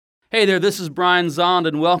Hey there, this is Brian Zond,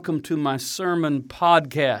 and welcome to my sermon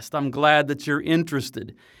podcast. I'm glad that you're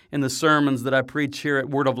interested in the sermons that I preach here at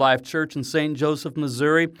Word of Life Church in St. Joseph,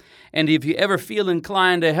 Missouri. And if you ever feel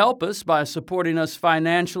inclined to help us by supporting us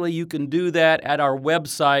financially, you can do that at our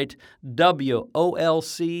website, wolc.com.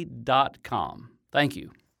 Thank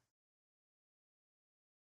you.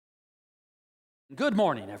 Good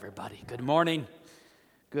morning, everybody. Good morning.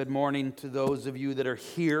 Good morning to those of you that are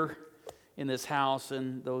here in this house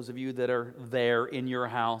and those of you that are there in your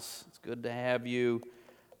house. It's good to have you.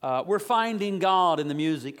 We're finding God in the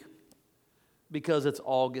music because it's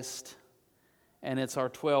August and it's our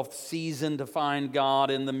 12th season to find God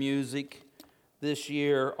in the music. This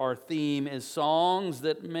year our theme is songs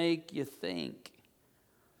that make you think.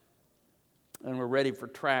 And we're ready for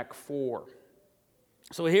track 4.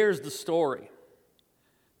 So here's the story.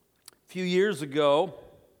 A few years ago,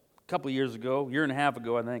 a couple of years ago, a year and a half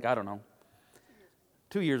ago I think, I don't know.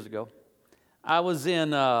 2 years ago, I was in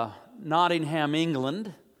Nottingham,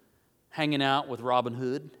 England, hanging out with Robin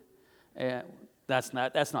Hood. That's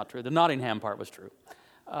not true. The Nottingham part was true.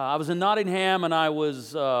 I was in Nottingham, and I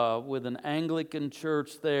was with an Anglican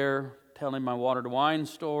church there, telling my water to wine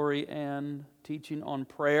story and teaching on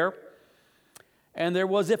prayer. And there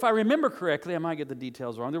was, if I remember correctly, I might get the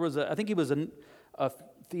details wrong. There was, I think he was a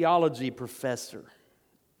theology professor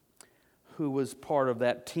who was part of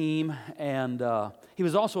that team, and he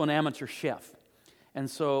was also an amateur chef. And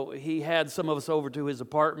so he had some of us over to his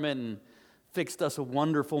apartment and fixed us a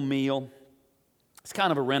wonderful meal. He's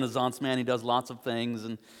kind of a Renaissance man. He does lots of things,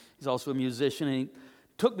 and he's also a musician. And he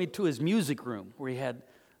took me to his music room where he had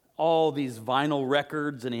all these vinyl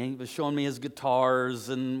records, and he was showing me his guitars,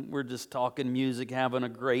 and we're just talking music, having a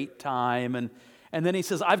great time. And then he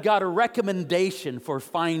says, I've got a recommendation for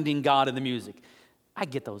finding God in the music. I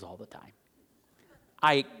get those all the time.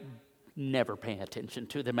 I never pay attention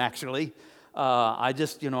to them, actually. I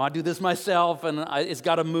just, I do this myself, and it's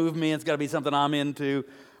got to move me. It's got to be something I'm into.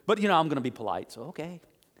 But, I'm going to be polite, so okay.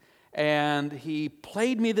 And he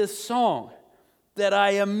played me this song that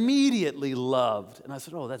I immediately loved. And I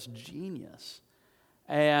said, oh, that's genius.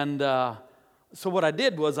 And so what I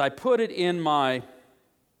did was I put it in my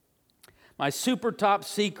super top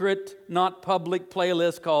secret, not public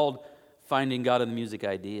playlist called Finding God in the Music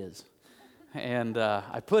Ideas. And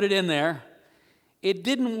I put it in there. It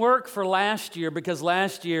didn't work for last year because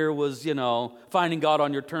last year was, finding God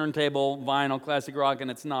on your turntable, vinyl, classic rock,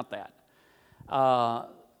 and it's not that.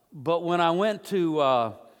 But when I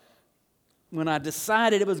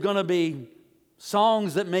decided it was going to be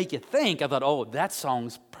songs that make you think, I thought, oh, that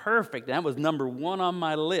song's perfect. That was number 1 on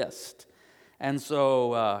my list. And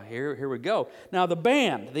so here we go. Now the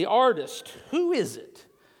band, the artist, who is it?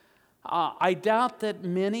 I doubt that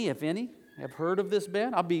many, if any, have heard of this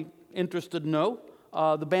band. I'll be interested to know.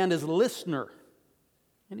 The band is Listener.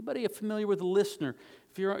 Anybody familiar with Listener?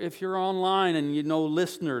 If you're online and you know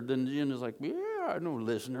Listener, then you're just like, yeah, I know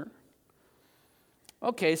Listener.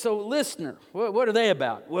 Okay, so Listener, what are they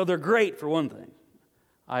about? Well, they're great for one thing.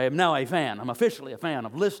 I am now a fan. I'm officially a fan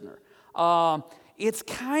of Listener. It's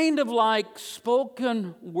kind of like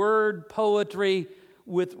spoken word poetry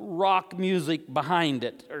with rock music behind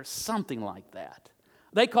it, or something like that.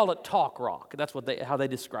 They call it talk rock. That's how they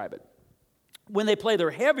describe it. When they play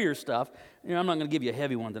their heavier stuff, I'm not going to give you a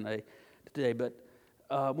heavy one today, but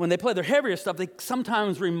when they play their heavier stuff, they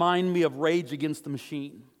sometimes remind me of Rage Against the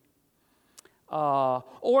Machine.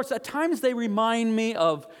 Or at times they remind me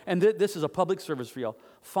of, and this is a public service for y'all,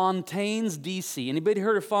 Fontaines DC. Anybody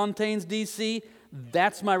heard of Fontaines DC?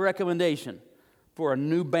 That's my recommendation for a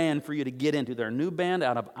new band for you to get into. They're a new band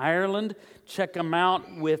out of Ireland. Check them out.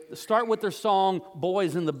 Start with their song,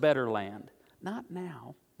 Boys in the Better Land. Not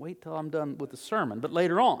now. Wait till I'm done with the sermon, but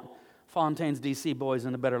later on. Fontaines DC, Boys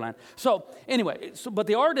in the Better Land. So anyway, but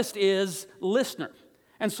the artist is Listener.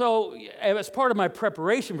 And so as part of my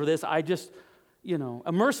preparation for this, I just,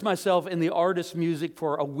 immersed myself in the artist's music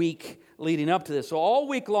for a week leading up to this. So all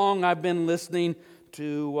week long I've been listening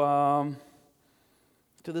to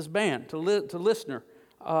this band, to Listener.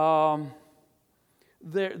 I've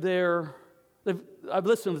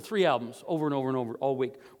listened to 3 albums over and over and over all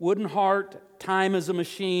week. Wooden Heart, Time is a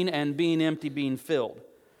Machine, and Being Empty, Being Filled.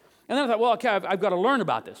 And then I thought, well, okay, I've got to learn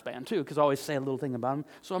about this band too, because I always say a little thing about them.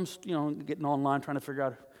 So I'm, getting online trying to figure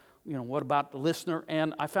out, what about the Listener.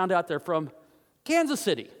 And I found out they're from Kansas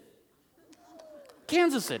City.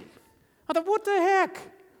 Kansas City. I thought, what the heck?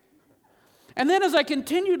 And then as I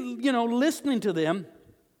continued, listening to them,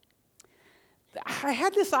 I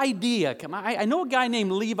had this idea. I know a guy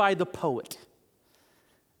named Levi the Poet.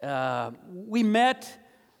 We met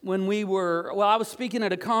I was speaking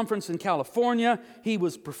at a conference in California. He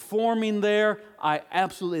was performing there. I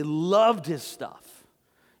absolutely loved his stuff.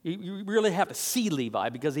 You really have to see Levi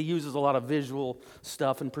because he uses a lot of visual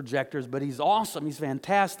stuff and projectors, but he's awesome. He's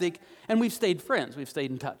fantastic. And we've stayed friends. We've stayed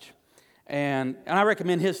in touch. And I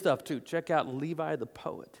recommend his stuff too. Check out Levi the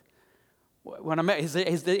Poet. When I met I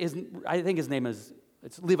think his name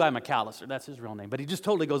it's Levi McAllister. That's his real name. But he just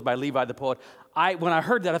totally goes by Levi the Poet. When I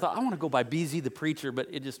heard that, I thought, I want to go by BZ the Preacher, but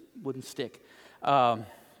it just wouldn't stick. But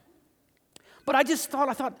I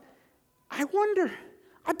thought, I wonder,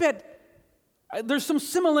 I bet there's some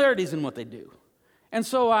similarities in what they do. And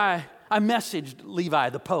so I messaged Levi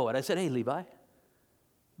the Poet. I said, hey, Levi,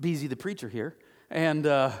 BZ the Preacher here. And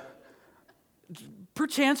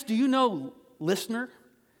perchance, do you know Listener?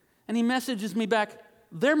 And he messages me back,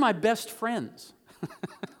 they're my best friends.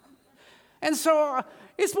 And so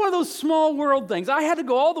it's one of those small world things. I had to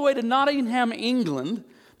go all the way to Nottingham, England,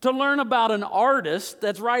 to learn about an artist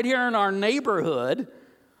that's right here in our neighborhood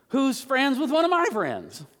who's friends with one of my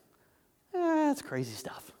friends. That's crazy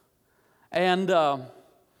stuff. And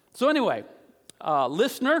so anyway,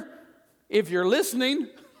 Listener, if you're listening,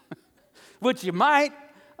 which you might,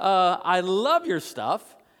 I love your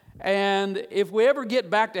stuff. And if we ever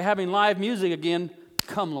get back to having live music again,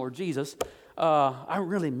 come Lord Jesus. I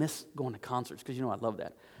really miss going to concerts because I love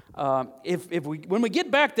that. When we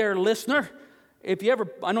get back there, Listener, if you ever,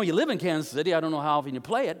 I know you live in Kansas City. I don't know how often you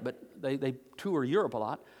play it, but they tour Europe a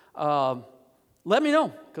lot. Let me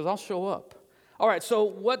know because I'll show up. All right. So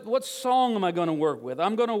what song am I going to work with?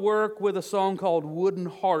 I'm going to work with a song called Wooden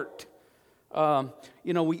Heart.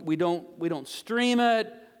 We don't stream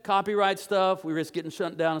it. Copyright stuff, we risk getting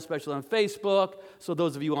shut down, especially on Facebook. So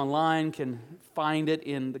those of you online can find it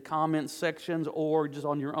in the comments sections or just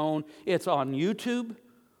on your own. It's on YouTube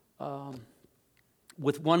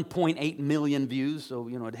with 1.8 million views, so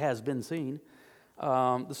it has been seen.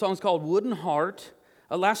 The song's called Wooden Heart.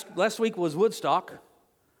 Last week was Woodstock,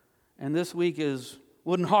 and this week is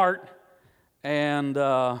Wooden Heart. And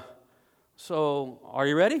so, are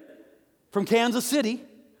you ready? From Kansas City,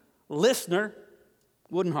 Listener,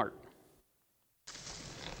 Wooden Heart.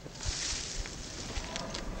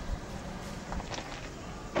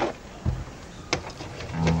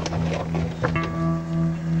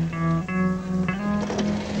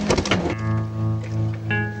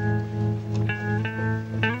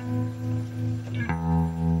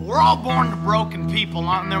 We're all born to broken people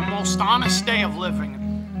on their most honest day of living.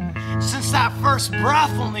 Since that first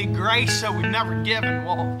breath, we'll need grace that we've never given.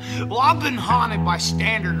 Well, I've been haunted by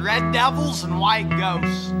standard red devils and white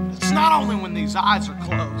ghosts. It's not only when these eyes are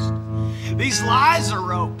closed. These lies are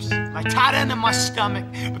ropes. I tied into my stomach,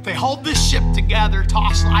 but they hold this ship together,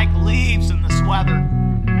 tossed like leaves in this weather.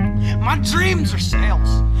 My dreams are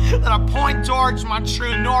sails that I point towards my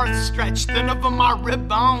true north, stretch thin of my rib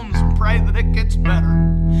bones and pray that it gets better.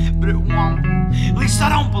 But it won't. At least I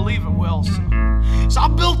don't believe it will. So I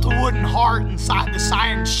built a wooden heart inside this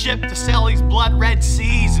iron ship to sail these blood-red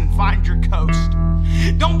seas and find your coast.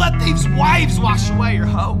 Don't let these waves wash away your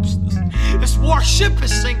hopes. This warship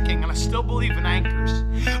is sinking and I still believe in anchors.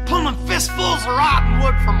 Pulling fistfuls of rotten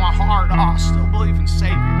wood from my heart, I still believe in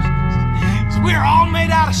saviors. So we're all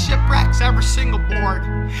made out of shipwrecks, every single board.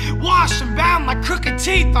 Washed and bound like crooked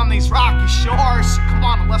teeth on these rocky shores. So come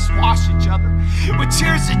on, let's wash each other with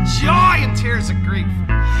tears of joy and tears of grief.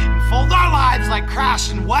 And fold our lives like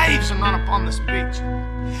crashing waves and run up on this beach.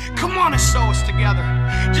 Come on and sew us together,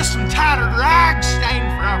 just some tattered rags stained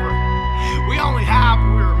forever. We only have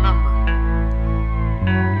what we remember.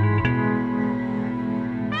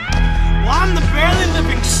 Well, I'm the barely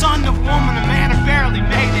living son of woman, a man who barely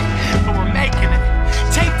made it, but we're making it.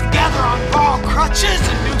 Taped together on borrowed crutches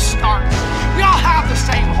and new starts. We all have the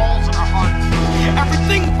same holes in our hearts.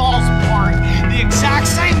 Everything falls apart the exact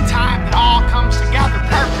same time that all comes together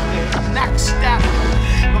perfectly at the next step.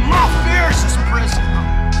 But my fear is this prison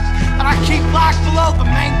that I keep locked below the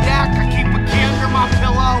main deck. I keep a key under my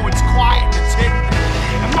pillow. It's quiet and it's hidden.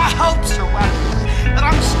 And my hopes are wet that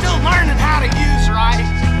I'm still learning how to use right.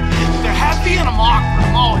 They're heavy and I'm awkward.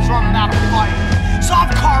 I'm always running out of fight. So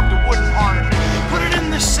I've carved a wooden heart, put it in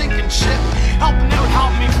this sinking ship, hoping it would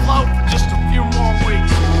help me float for just a few more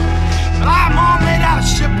weeks. But I'm all made out of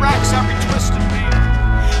shipwrecks, every twist and beat.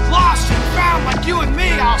 Lost and found like you and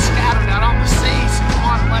me, all scattered out on the seas. So come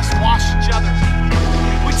on, let's wash each other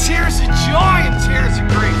with tears of joy and tears of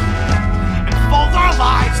grief, and fold our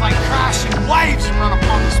lives like crashing waves and run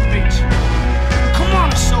upon this beach. Come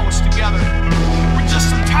on and sew us together. We're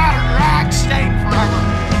just some tattered rags stained forever.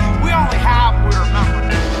 We only have what we remember.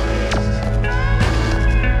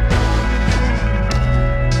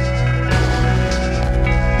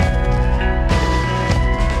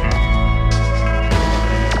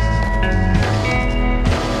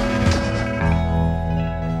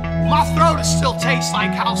 still tastes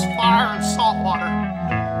like house fire and salt water.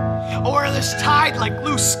 Or this tide like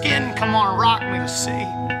loose skin, come on, rock me to sea.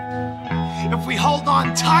 If we hold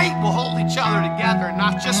on tight, we'll hold each other together and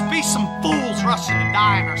not just be some fools rushing to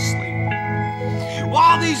die in our sleep.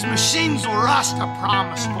 While these machines will rust, I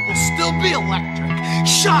promise, but we'll still be electric,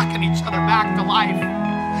 shocking each other back to life.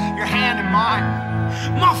 Your hand in mine,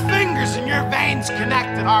 my fingers in your veins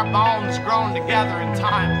connected, our bones grown together in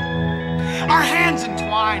time. Our hands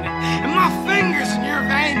entwined, and my fingers in your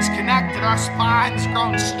veins connected, our spines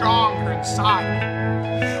grown stronger inside.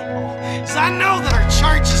 So I know that our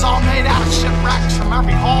church is all made out of shipwrecks from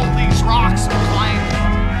every hole these rocks have claimed.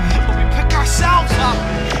 But we pick ourselves up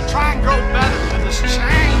and try and grow better through this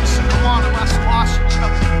change. So come on and let's wash each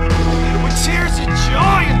other with tears of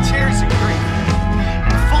joy and tears of grief.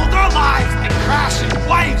 And fold our lives like crashing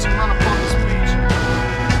waves and run upon this beach.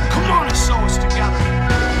 Come on and sew us together.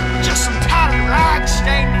 Just some tattered rags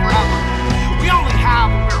stained forever. We only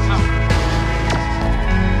have what we remember.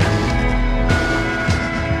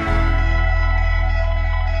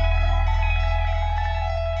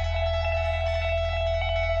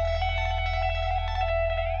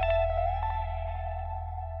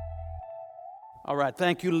 All right,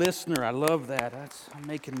 thank you, listener. I love that. That's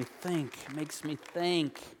making me think. It makes me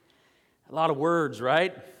think. A lot of words,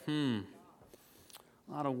 right? A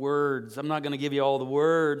lot of words. I'm not going to give you all the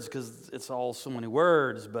words because it's all so many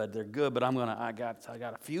words, but they're good. But I got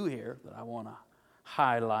a few here that I want to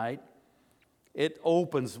highlight. It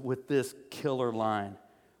opens with this killer line.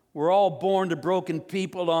 We're all born to broken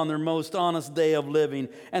people on their most honest day of living,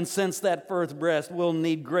 and since that first breath, we'll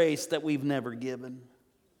need grace that we've never given.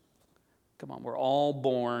 Come on, we're all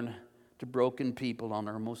born to broken people on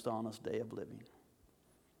our most honest day of living.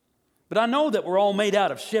 But I know that we're all made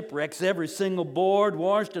out of shipwrecks, every single board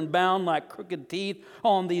washed and bound like crooked teeth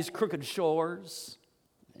on these crooked shores.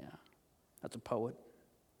 Yeah, that's a poet.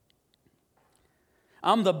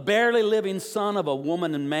 I'm the barely living son of a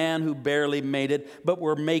woman and man who barely made it, but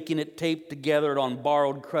we're making it taped together on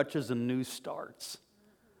borrowed crutches and new starts.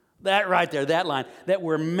 That right there, that line, that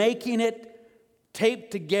we're making it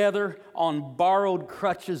taped together on borrowed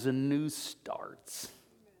crutches and new starts.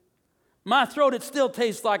 My throat, it still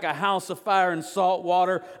tastes like a house of fire and salt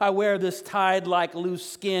water. I wear this tide like loose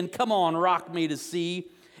skin. Come on, rock me to see.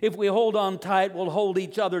 If we hold on tight, we'll hold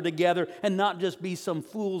each other together and not just be some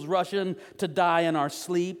fools rushing to die in our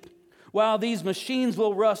sleep. While these machines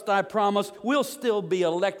will rust, I promise, we'll still be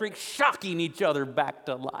electric, shocking each other back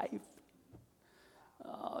to life.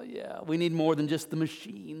 Oh, yeah, we need more than just the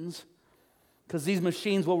machines. Because these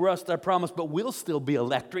machines will rust, I promise, but we'll still be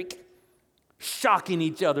electric, shocking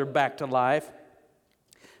each other back to life.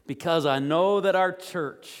 Because I know that our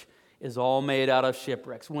church is all made out of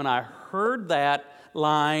shipwrecks. When I heard that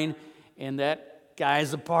line in that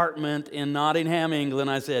guy's apartment in Nottingham, England,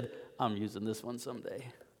 I said, I'm using this one someday.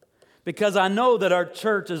 Because I know that our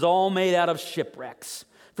church is all made out of shipwrecks.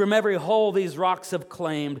 From every hole these rocks have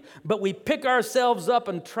claimed. But we pick ourselves up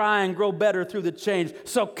and try and grow better through the change.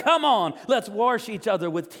 So come on, let's wash each other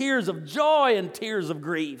with tears of joy and tears of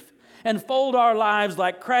grief. And fold our lives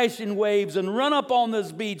like crashing waves and run up on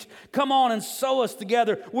this beach. Come on and sew us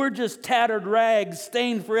together. We're just tattered rags,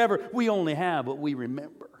 stained forever. We only have what we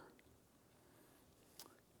remember.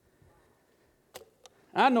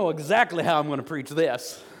 I know exactly how I'm going to preach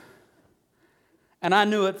this. And I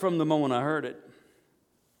knew it from the moment I heard it.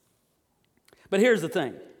 But here's the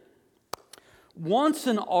thing. Once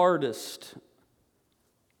an artist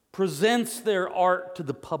presents their art to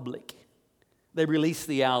the public, they release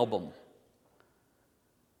the album,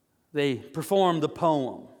 they perform the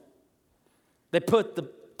poem, they put the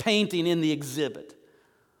painting in the exhibit.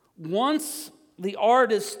 Once the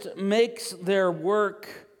artist makes their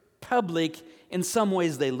work public, in some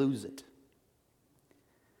ways they lose it.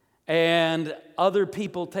 And other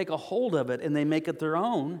people take a hold of it and they make it their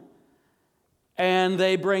own. And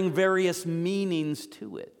they bring various meanings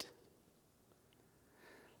to it.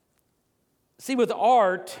 See, with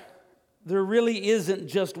art, there really isn't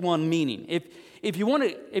just one meaning. If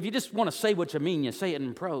you just want to say what you mean, you say it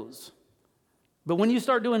in prose. But when you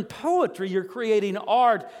start doing poetry, you're creating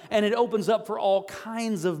art, and it opens up for all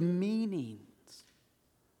kinds of meanings.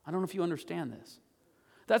 I don't know if you understand this.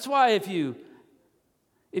 That's why if you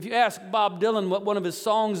ask Bob Dylan what one of his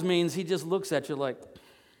songs means, he just looks at you like,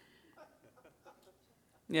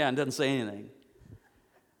 yeah, and doesn't say anything.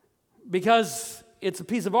 Because it's a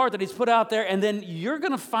piece of art that he's put out there, and then you're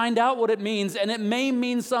going to find out what it means, and it may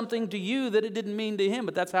mean something to you that it didn't mean to him,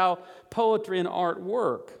 but that's how poetry and art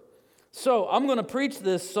work. So I'm going to preach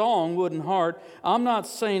this song, Wooden Heart. I'm not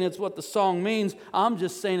saying it's what the song means. I'm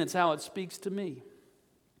just saying it's how it speaks to me.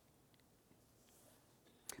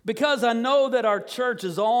 Because I know that our church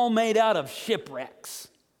is all made out of shipwrecks.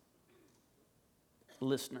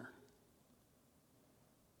 Listener.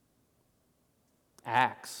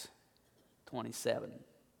 Acts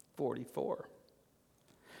 27:44.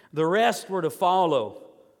 The rest were to follow,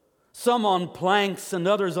 some on planks and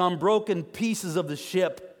others on broken pieces of the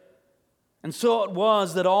ship. And so it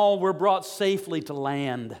was that all were brought safely to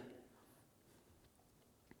land.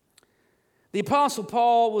 The Apostle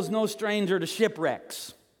Paul was no stranger to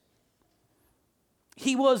shipwrecks.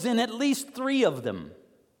 He was in at least 3 of them.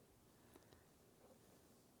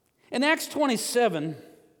 In Acts 27,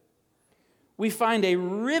 we find a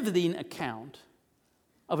riveting account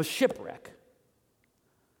of a shipwreck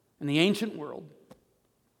in the ancient world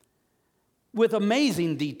with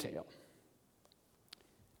amazing detail.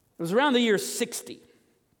 It was around the year 60.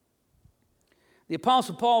 The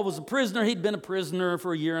Apostle Paul was a prisoner. He'd been a prisoner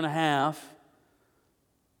for a year and a half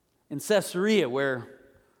in Caesarea, where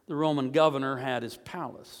the Roman governor had his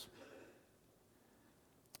palace.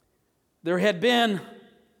 There had been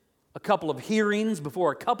a couple of hearings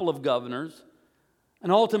before a couple of governors,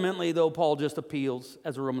 and ultimately, though, Paul just appeals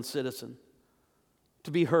as a Roman citizen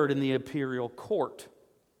to be heard in the imperial court.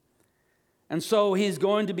 And so he's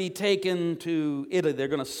going to be taken to Italy. They're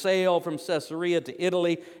going to sail from Caesarea to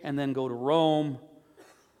Italy and then go to Rome,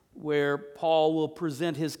 where Paul will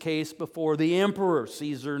present his case before the emperor,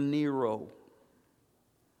 Caesar Nero.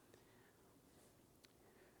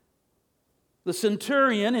 The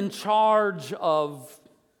centurion in charge of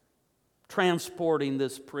transporting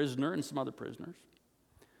this prisoner and some other prisoners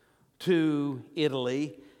to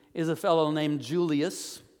Italy is a fellow named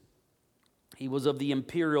Julius. He was of the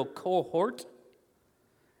imperial cohort,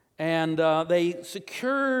 and they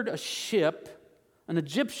secured a ship, an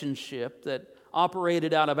Egyptian ship that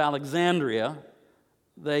operated out of Alexandria.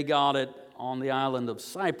 They got it on the island of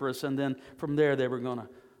Cyprus, and then from there they were going to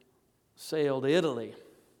sail to Italy,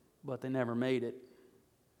 but they never made it.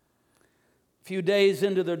 A few days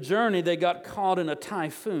into their journey, they got caught in a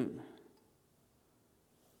typhoon.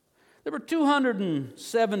 There were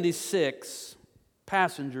 276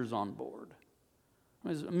 passengers on board.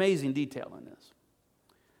 There's amazing detail in this.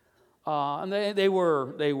 And they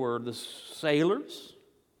were the sailors,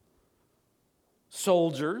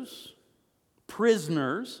 soldiers,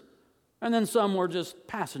 prisoners, and then some were just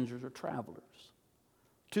passengers or travelers.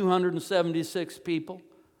 276 people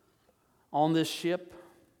on this ship,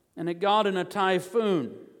 and it got in a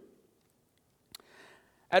typhoon.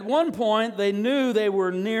 At one point, they knew they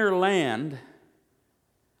were near land,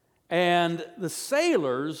 and the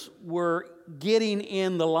sailors were getting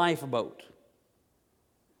in the lifeboat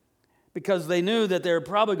because they knew that they were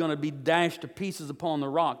probably going to be dashed to pieces upon the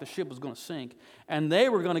rock. The ship was going to sink, and they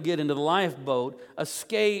were going to get into the lifeboat,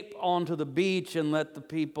 escape onto the beach, and let the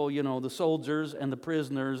people, the soldiers and the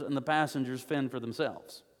prisoners and the passengers fend for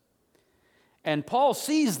themselves. And Paul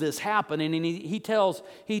sees this happen, and he tells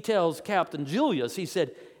Captain Julius, he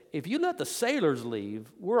said, if you let the sailors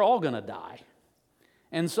leave, we're all going to die.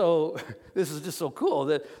 And so this is just so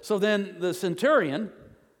cool. So then the centurion,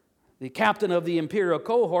 the captain of the imperial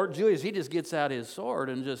cohort, Julius, he just gets out his sword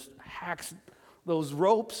and just hacks those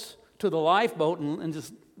ropes to the lifeboat and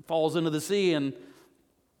just falls into the sea, and,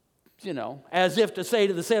 as if to say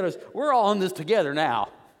to the sailors, we're all in this together now.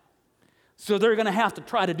 So they're going to have to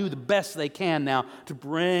try to do the best they can now to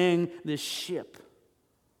bring this ship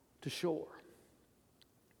to shore.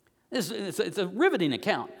 It's a riveting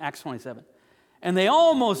account, Acts 27. And they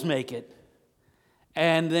almost make it,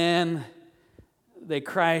 and then they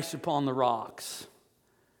crash upon the rocks.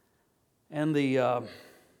 And the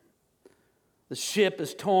ship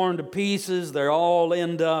is torn to pieces. They all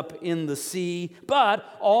end up in the sea. But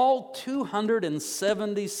all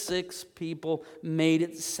 276 people made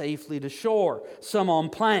it safely to shore. Some on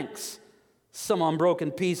planks, some on broken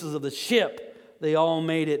pieces of the ship. They all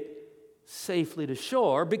made it safely to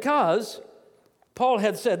shore because Paul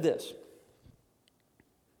had said this.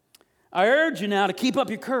 I urge you now to keep up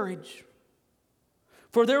your courage,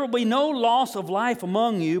 for there will be no loss of life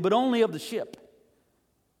among you, but only of the ship.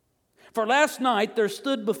 For last night there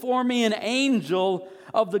stood before me an angel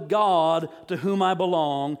of the God to whom I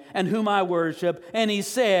belong and whom I worship, and he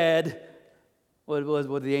said,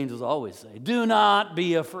 what the angels always say, do not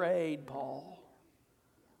be afraid, Paul.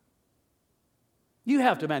 You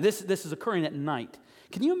have to imagine, this is occurring at night.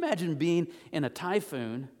 Can you imagine being in a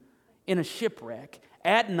typhoon, in a shipwreck,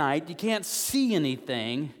 at night, you can't see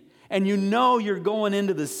anything, and you're going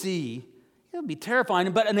into the sea? It would be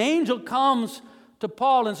terrifying. But an angel comes to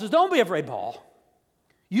Paul and says, don't be afraid, Paul.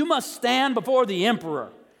 You must stand before the emperor.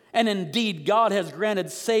 And indeed, God has granted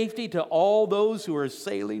safety to all those who are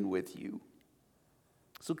sailing with you.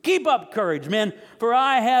 So keep up courage, men, for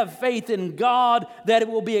I have faith in God that it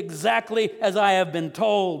will be exactly as I have been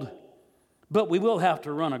told. But we will have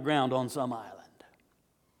to run aground on some island.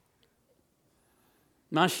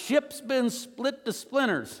 My ship's been split to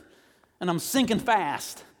splinters, and I'm sinking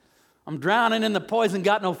fast. I'm drowning in the poison,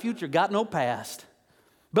 got no future, got no past.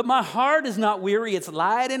 But my heart is not weary, it's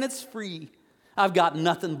light and it's free. I've got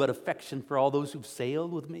nothing but affection for all those who've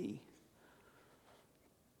sailed with me.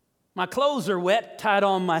 My clothes are wet, tied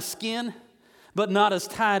on my skin, but not as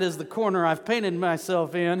tight as the corner I've painted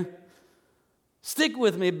myself in. Stick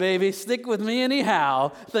with me, baby, stick with me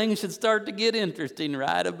anyhow. Things should start to get interesting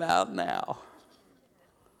right about now.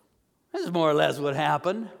 This is more or less what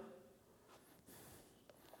happened.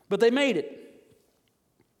 But they made it.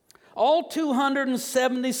 All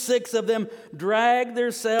 276 of them dragged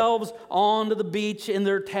themselves onto the beach in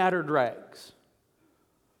their tattered rags.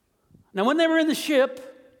 Now, when they were in the ship,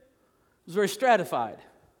 it was very stratified.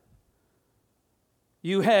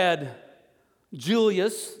 You had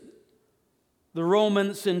Julius, the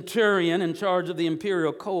Roman centurion in charge of the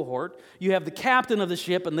imperial cohort. You have the captain of the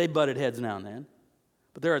ship, and they butted heads now and then,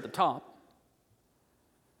 but they're at the top.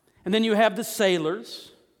 And then you have the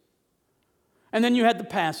sailors. And then you had the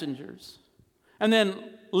passengers. And then,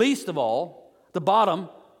 least of all, the bottom,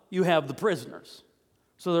 you have the prisoners.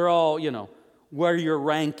 So they're all, where your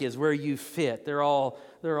rank is, where you fit. They're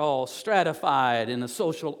all stratified in a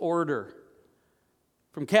social order,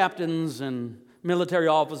 from captains and military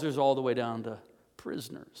officers all the way down to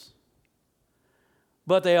prisoners.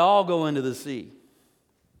 But they all go into the sea.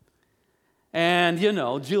 And,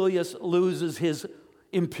 Julius loses his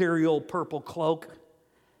imperial purple cloak.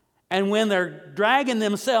 And when they're dragging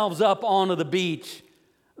themselves up onto the beach,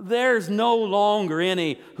 there's no longer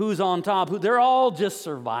any who's on top. They're all just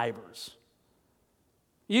survivors.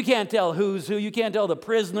 You can't tell who's who. You can't tell the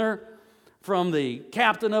prisoner from the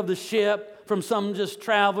captain of the ship, from some just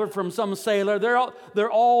traveler, from some sailor. They're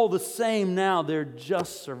all the same now. They're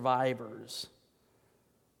just survivors.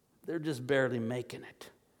 They're just barely making it.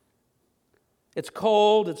 It's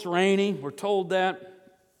cold. It's rainy. We're told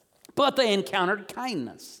that. But they encountered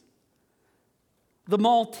kindness. The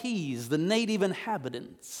Maltese, the native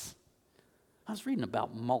inhabitants. I was reading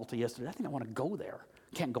about Malta yesterday. I think I want to go there.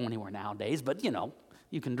 Can't go anywhere nowadays, but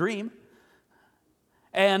you can dream.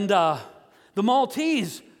 And the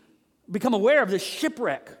Maltese become aware of this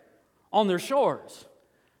shipwreck on their shores.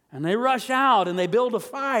 And they rush out and they build a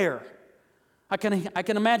fire. I can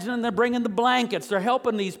imagine them, they're bringing the blankets. They're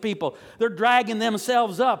helping these people. They're dragging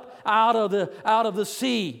themselves up out of the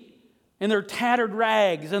sea in their tattered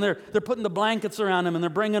rags, and they're putting the blankets around them, and they're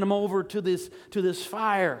bringing them over to this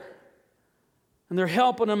fire. And they're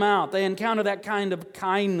helping them out. They encounter that kind of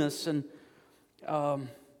kindness. And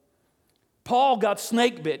Paul got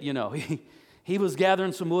snake bit, He was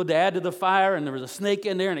gathering some wood to add to the fire, and there was a snake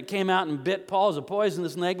in there, and it came out and bit Paul. It was a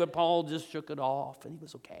poisonous snake, but Paul just shook it off, and he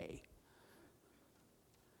was okay.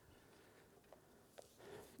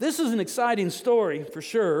 This is an exciting story, for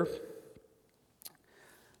sure.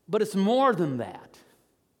 But it's more than that.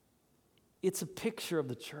 It's a picture of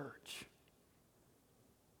the church.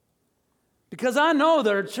 Because I know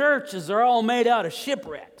that our churches are all made out of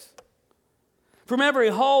shipwrecks. From every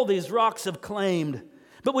hull these rocks have claimed.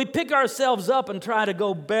 But we pick ourselves up and try to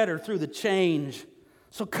go better through the change.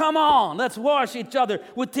 So come on, let's wash each other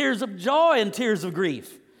with tears of joy and tears of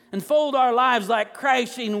grief. And fold our lives like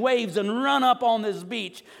crashing waves and run up on this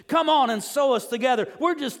beach. Come on and sew us together.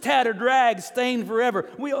 We're just tattered rags stained forever.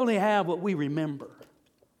 We only have what we remember.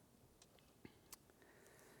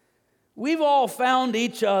 We've all found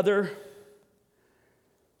each other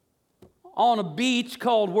on a beach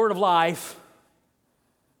called Word of Life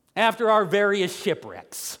after our various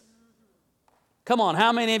shipwrecks. Come on,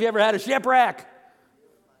 how many of you ever had a shipwreck?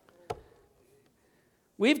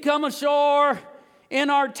 We've come ashore in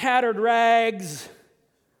our tattered rags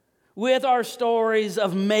with our stories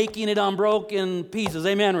of making it on broken pieces.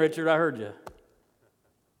 Amen, Richard, I heard you.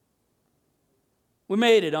 We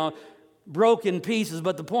made it on broken pieces,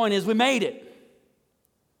 but the point is we made it.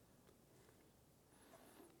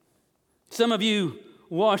 Some of you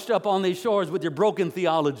washed up on these shores with your broken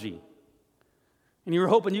theology, and you were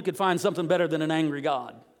hoping you could find something better than an angry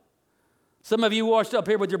God. Some of you washed up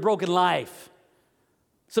here with your broken life.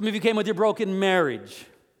 Some of you came with your broken marriage,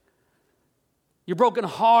 your broken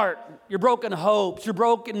heart, your broken hopes, your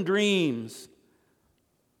broken dreams.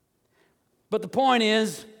 But the point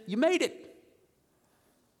is, you made it.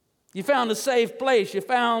 You found a safe place. You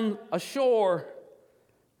found a shore.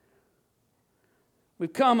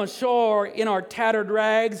 We've come ashore in our tattered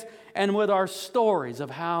rags and with our stories of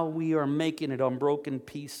how we are making it on broken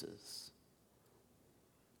pieces.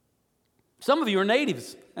 Some of you are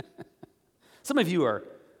natives. Some of you are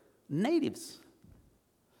natives.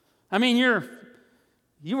 I mean,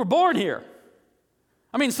 you were born here.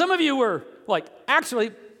 I mean, some of you were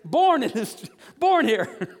actually born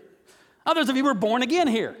here. Others of you were born again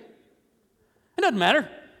here. It doesn't matter.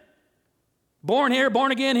 Born here,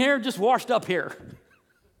 born again here, just washed up here.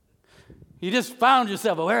 You just found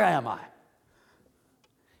yourself, where am I?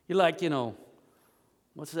 You're like,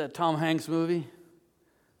 what's that Tom Hanks movie?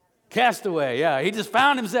 Castaway, yeah. He just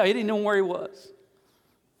found himself. He didn't know where he was.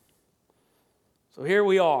 So here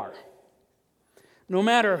we are. No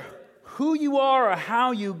matter who you are or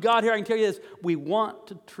how you got here, I can tell you this, we want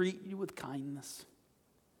to treat you with kindness.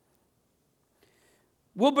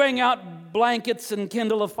 We'll bring out blankets and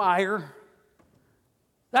kindle a fire.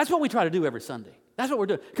 That's what we try to do every Sunday. That's what we're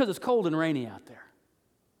doing, because it's cold and rainy out there.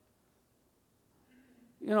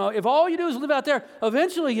 If all you do is live out there,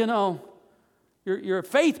 eventually, your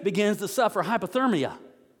faith begins to suffer hypothermia.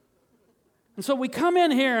 And so we come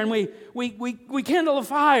in here and we kindle a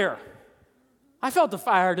fire. I felt the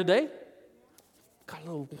fire today. Got a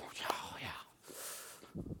little,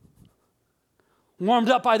 warmed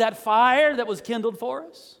up by that fire that was kindled for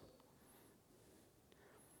us.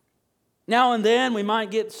 Now and then we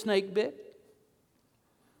might get snake bit,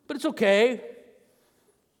 but it's okay.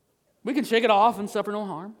 We can shake it off and suffer no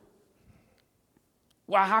harm.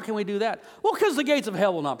 Why? How can we do that? Well, because the gates of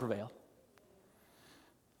hell will not prevail.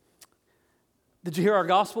 Did you hear our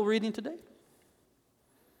gospel reading today?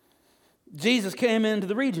 Jesus came into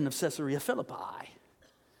the region of Caesarea Philippi,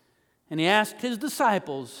 and he asked his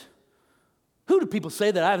disciples, who do people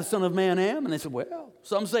say that I, the Son of Man, am? And they said, well,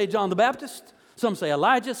 some say John the Baptist, some say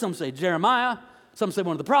Elijah, some say Jeremiah, some say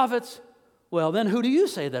one of the prophets. Well, then who do you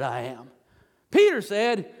say that I am? Peter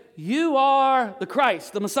said, you are the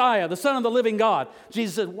Christ, the Messiah, the Son of the living God.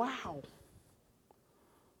 Jesus said, wow.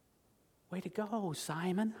 Way to go,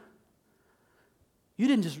 Simon. You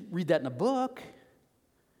didn't just read that in a book.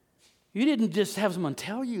 You didn't just have someone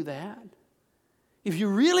tell you that. If you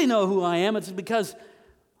really know who I am, it's because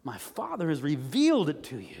my Father has revealed it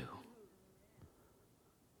to you.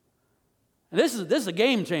 And this is a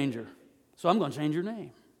game changer. So I'm going to change your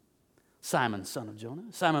name. Simon, son of Jonah.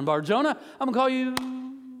 Simon Bar-Jonah. I'm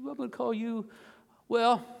going to call you,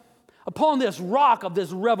 well, upon this rock of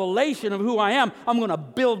this revelation of who I am, I'm going to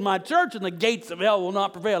build my church, and the gates of hell will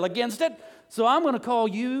not prevail against it. So I'm going to call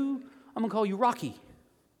you Rocky.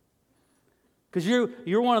 Because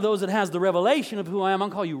you're one of those that has the revelation of who I am. I'm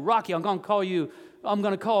going to call you Rocky. I'm going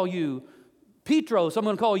to call you Petros. I'm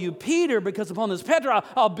going to call you Peter, because upon this Petra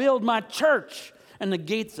I'll build my church, and the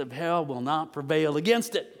gates of hell will not prevail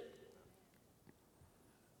against it.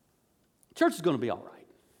 Church is going to be all right.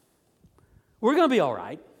 We're going to be all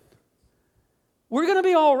right. We're going to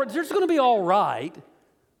be all right. Church is going to be all right.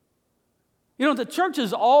 The church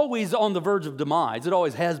is always on the verge of demise. It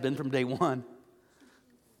always has been from day one.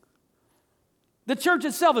 The church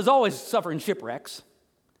itself is always suffering shipwrecks.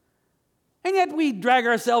 And yet we drag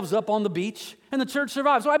ourselves up on the beach, and the church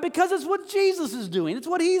survives. Why? Because it's what Jesus is doing. It's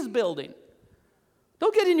what he's building.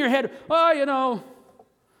 Don't get in your head,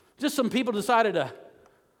 just some people decided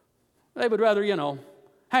they would rather,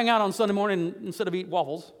 hang out on Sunday morning instead of eat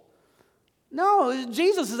waffles. No,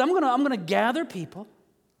 Jesus says, I'm going to gather people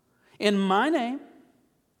in my name,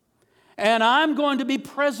 and I'm going to be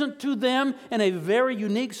present to them in a very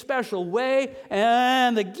unique, special way,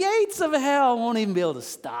 and the gates of hell won't even be able to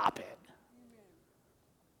stop it.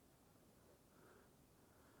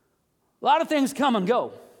 A lot of things come and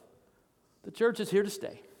go. The church is here to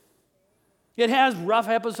stay. It has rough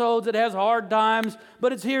episodes, it has hard times,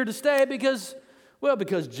 but it's here to stay because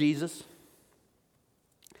Jesus.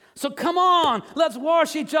 So come on, let's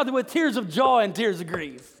wash each other with tears of joy and tears of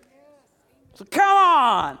grief. So come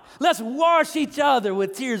on, let's wash each other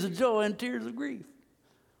with tears of joy and tears of grief.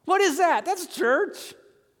 What is that? That's church.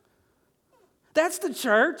 That's the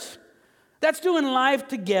church. That's doing life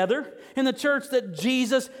together in the church that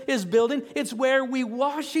Jesus is building. It's where we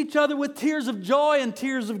wash each other with tears of joy and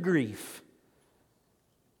tears of grief.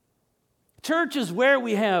 Church is where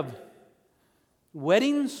we have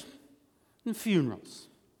weddings and funerals,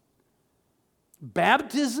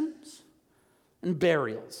 baptisms and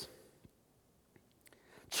burials.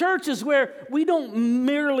 Church is where we don't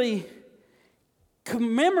merely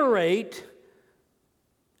commemorate,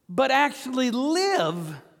 but actually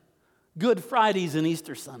live Good Fridays and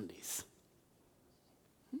Easter Sundays.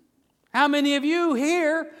 How many of you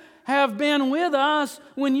here have been with us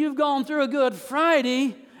when you've gone through a Good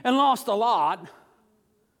Friday and lost a lot,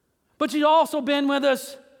 but you've also been with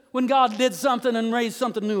us when God did something and raised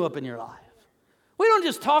something new up in your life? We don't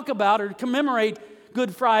just talk about or commemorate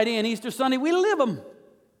Good Friday and Easter Sunday. We live them.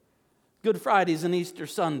 Good Fridays and Easter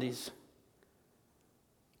Sundays.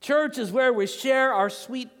 Church is where we share our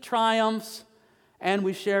sweet triumphs and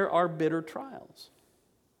we share our bitter trials.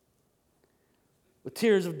 With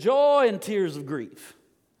tears of joy and tears of grief.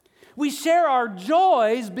 We share our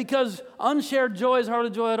joys because unshared joy is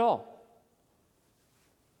hardly joy at all.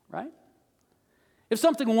 Right? If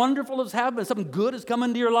something wonderful has happened, something good has come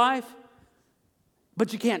into your life,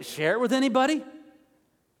 but you can't share it with anybody,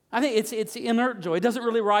 I think it's inert joy. It doesn't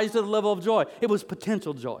really rise to the level of joy. It was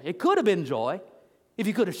potential joy. It could have been joy if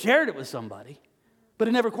you could have shared it with somebody, but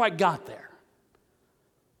it never quite got there.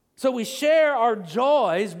 So we share our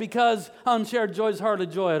joys because unshared joy is hardly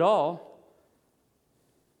joy at all.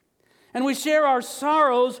 And we share our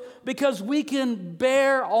sorrows because we can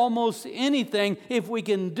bear almost anything if we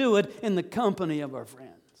can do it in the company of our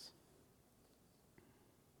friends.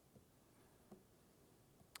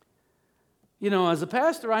 You know, as a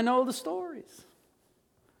pastor, I know the stories.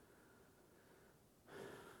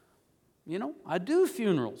 You know, I do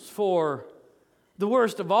funerals for, the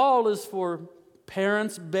worst of all is for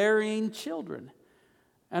parents burying children.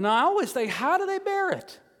 And I always think, how do they bear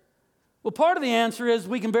it? Well, part of the answer is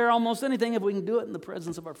we can bear almost anything if we can do it in the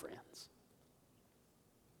presence of our friends.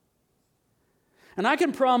 And I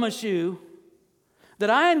can promise you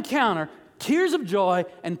that I encounter tears of joy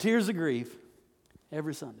and tears of grief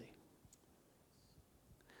every Sunday.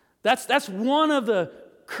 That's one of the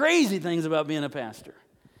crazy things about being a pastor,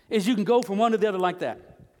 is you can go from one to the other like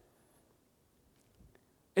that.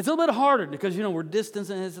 It's a little bit harder because, you know, we're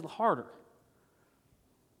distant and it's a little harder.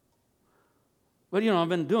 But, you know, I've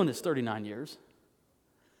been doing this 39 years.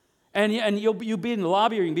 And you'll be in the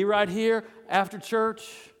lobby or you can be right here after church.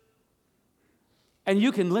 And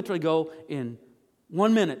you can literally go in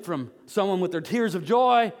 1 minute from someone with their tears of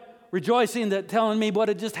joy, rejoicing, that telling me what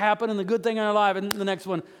had just happened and the good thing in their life. And the next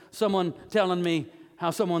one, someone telling me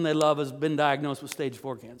how someone they love has been diagnosed with stage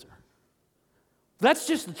 4 cancer. That's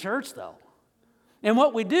just the church, though. And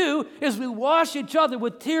what we do is we wash each other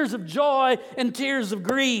with tears of joy and tears of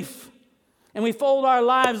grief. And we fold our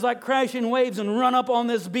lives like crashing waves and run up on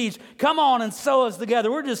this beach. Come on and sew us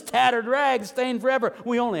together. We're just tattered rags stained forever.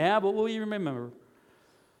 We only have what we remember.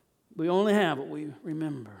 We only have what we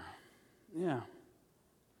remember. Yeah.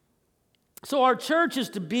 So our church is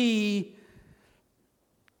to be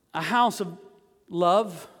a house of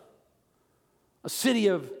love, a city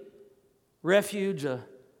of refuge, a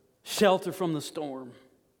shelter from the storm.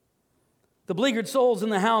 The beleaguered souls in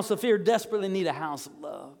the house of fear desperately need a house of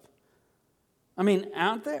love. I mean,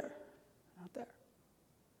 out there.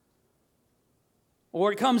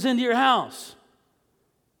 Or it comes into your house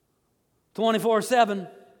 24/7.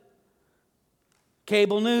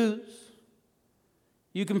 Cable news.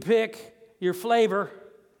 You can pick your flavor,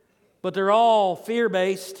 but they're all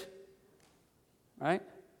fear-based, right?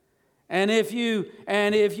 And if you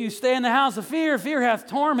stay in the house of fear, fear hath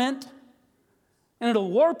torment, and it'll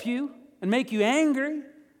warp you and make you angry.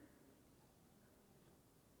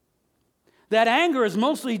 That anger is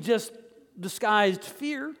mostly just disguised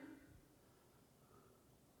fear.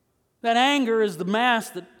 That anger is the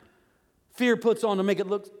mask that fear puts on to make it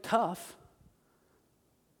look tough.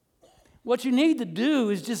 What you need to do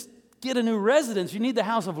is just get a new residence. You need the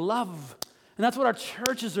house of love. And that's what our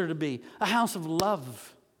churches are to be, a house of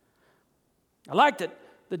love. I like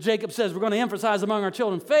that Jacob says we're going to emphasize among our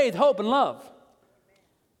children faith, hope, and love.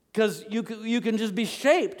 Because you can just be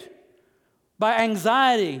shaped by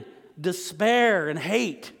anxiety, despair, and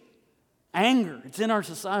hate. Anger, it's in our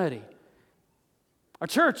society. Our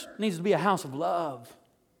church needs to be a house of love.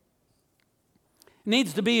 It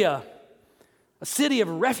needs to be a city of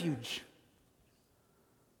refuge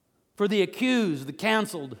for the accused, the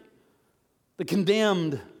canceled, the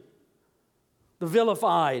condemned, the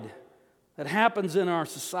vilified that happens in our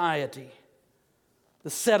society, the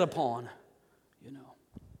set upon,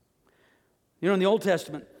 You know, in the Old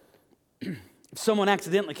Testament, if someone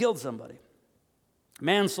accidentally killed somebody,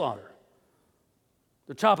 manslaughter,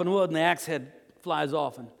 they're chopping wood and the axe head flies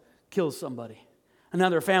off and kills somebody. And now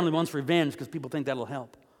their family wants revenge because people think that'll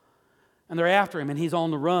help. And they're after him and he's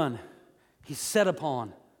on the run. He's set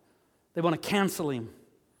upon. They want to cancel him.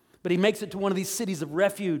 But he makes it to one of these cities of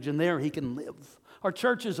refuge and there he can live. Our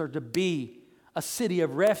churches are to be a city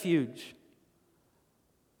of refuge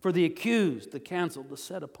for the accused, the canceled, the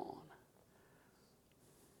set upon.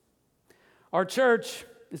 Our church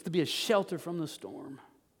is to be a shelter from the storm.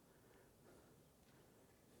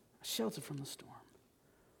 A shelter from the storm.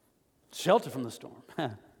 Shelter from the storm.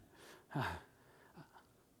 I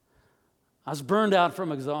was burned out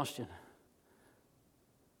from exhaustion.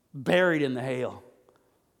 Buried in the hail.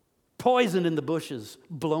 poisoned in the bushes,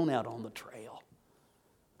 blown out on the trail,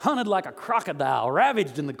 hunted like a crocodile,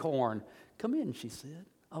 ravaged in the corn. Come in, she said.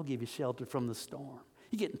 I'll give you shelter from the storm.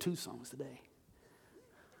 You're getting 2 songs today.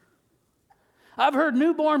 I've heard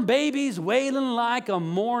newborn babies wailing like a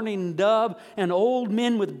mourning dove and old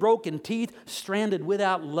men with broken teeth stranded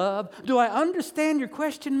without love. Do I understand your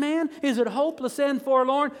question, man? Is it hopeless and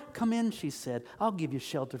forlorn? Come in, she said. I'll give you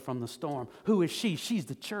shelter from the storm. Who is she? She's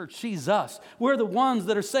the church. She's us. We're the ones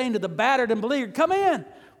that are saying to the battered and beleaguered, come in.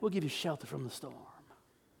 We'll give you shelter from the storm.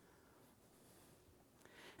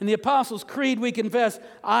 In the Apostles' Creed, we confess,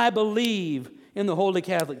 I believe in the Holy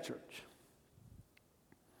Catholic Church.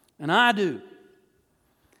 And I do.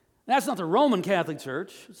 That's not the Roman Catholic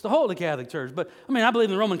Church. It's the Holy Catholic Church. But, I believe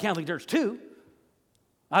in the Roman Catholic Church too.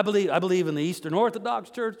 I believe in the Eastern Orthodox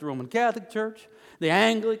Church, the Roman Catholic Church, the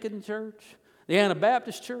Anglican Church, the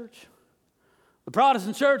Anabaptist Church, the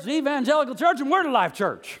Protestant Church, the Evangelical Church, and Word of Life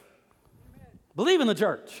Church. Believe in the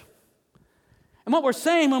church. And what we're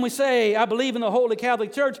saying when we say, I believe in the Holy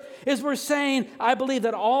Catholic Church, is we're saying, I believe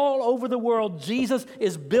that all over the world, Jesus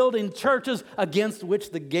is building churches against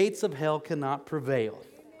which the gates of hell cannot prevail.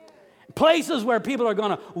 Places where people are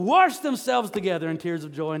going to wash themselves together in tears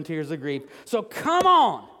of joy and tears of grief. So come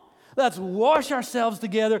on, let's wash ourselves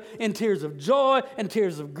together in tears of joy and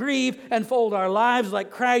tears of grief and fold our lives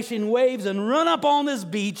like crashing waves and run up on this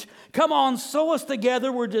beach. Come on, sew us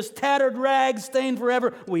together. We're just tattered rags stained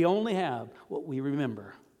forever. We only have what we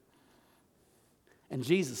remember. And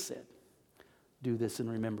Jesus said, do this in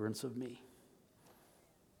remembrance of me.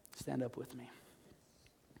 Stand up with me.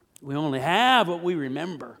 We only have what we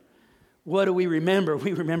remember. What do we remember?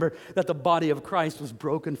 We remember that the body of Christ was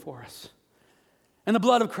broken for us. And the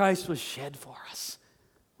blood of Christ was shed for us.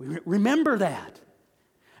 We remember that.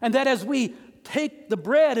 And that as we take the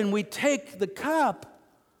bread and we take the cup,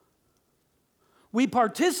 we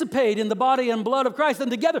participate in the body and blood of Christ.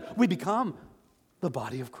 And together we become the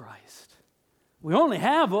body of Christ. We only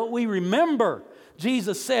have what we remember.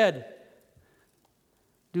 Jesus said,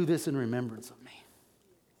 do this in remembrance of me.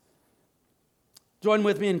 Join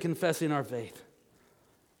with me in confessing our faith.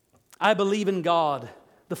 I believe in God,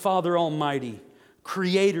 the Father Almighty,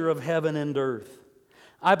 creator of heaven and earth.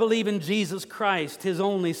 I believe in Jesus Christ, his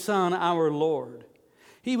only Son, our Lord.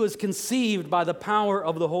 He was conceived by the power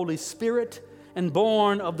of the Holy Spirit and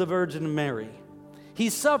born of the Virgin Mary.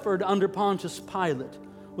 He suffered under Pontius Pilate,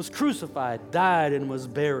 was crucified, died, and was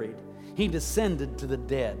buried. He descended to the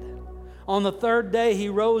dead. On the 3rd day, he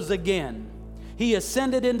rose again. He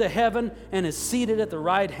ascended into heaven and is seated at the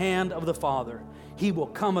right hand of the Father. He will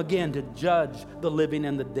come again to judge the living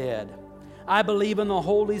and the dead. I believe in the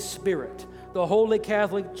Holy Spirit, the Holy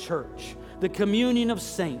Catholic Church, the communion of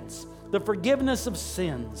saints, the forgiveness of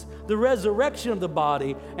sins, the resurrection of the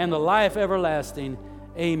body, and the life everlasting.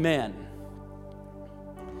 Amen.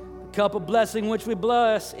 The cup of blessing which we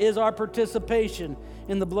bless is our participation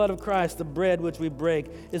in the blood of Christ. The bread which we break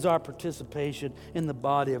is our participation in the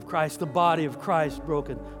body of Christ, the body of Christ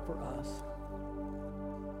broken for us.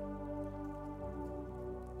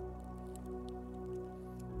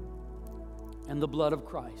 And the blood of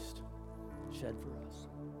Christ shed for us.